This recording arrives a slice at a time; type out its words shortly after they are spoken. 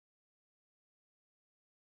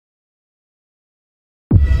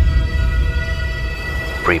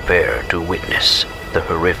Prepare to witness the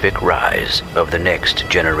horrific rise of the next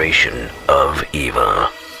generation of evil.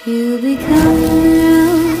 She'll become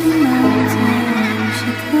the mountain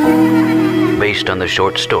she climbs. Based on the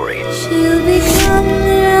short story She'll become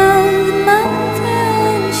the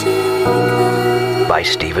mountain she climbs. by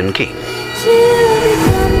Stephen King, She'll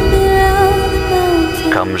become the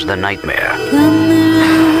mountain. comes the nightmare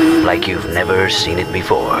like you've never seen it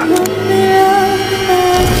before.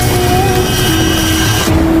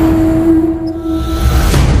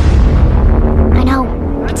 I know,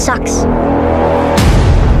 it sucks.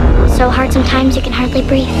 So hard sometimes you can hardly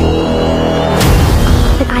breathe.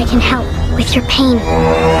 But I can help with your pain.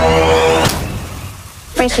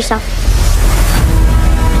 Brace yourself.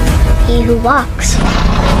 He who walks,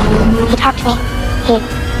 he talked to me. He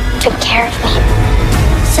took care of me.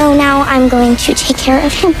 So now I'm going to take care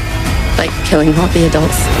of him. Like killing all the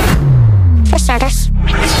adults. For starters.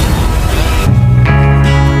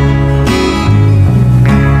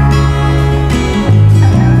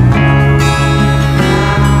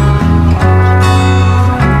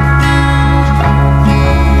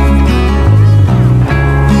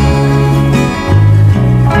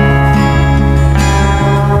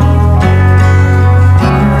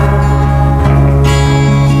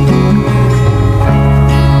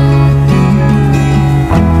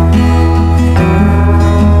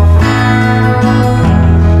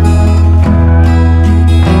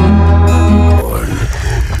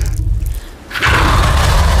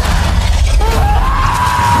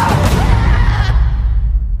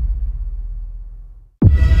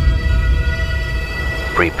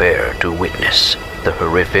 Prepare to witness the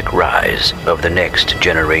horrific rise of the next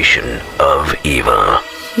generation of evil.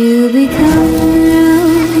 She'll become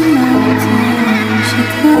the mountain she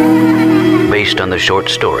climbs. Based on the short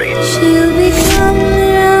story She'll become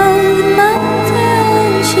the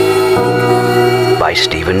mountain she climbs. by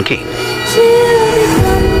Stephen King, She'll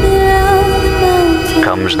become the mountain.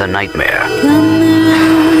 comes the nightmare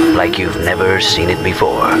like you've never seen it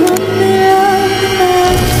before.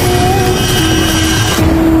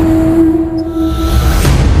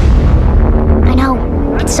 I know,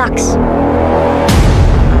 it sucks.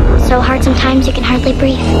 So hard sometimes you can hardly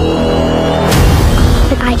breathe.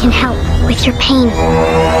 But I can help with your pain.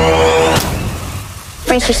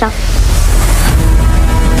 Brace yourself.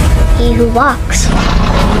 He who walks,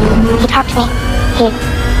 he talked to me.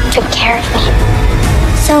 He took care of me.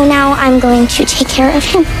 So now I'm going to take care of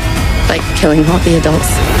him. Like killing all the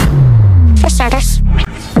adults.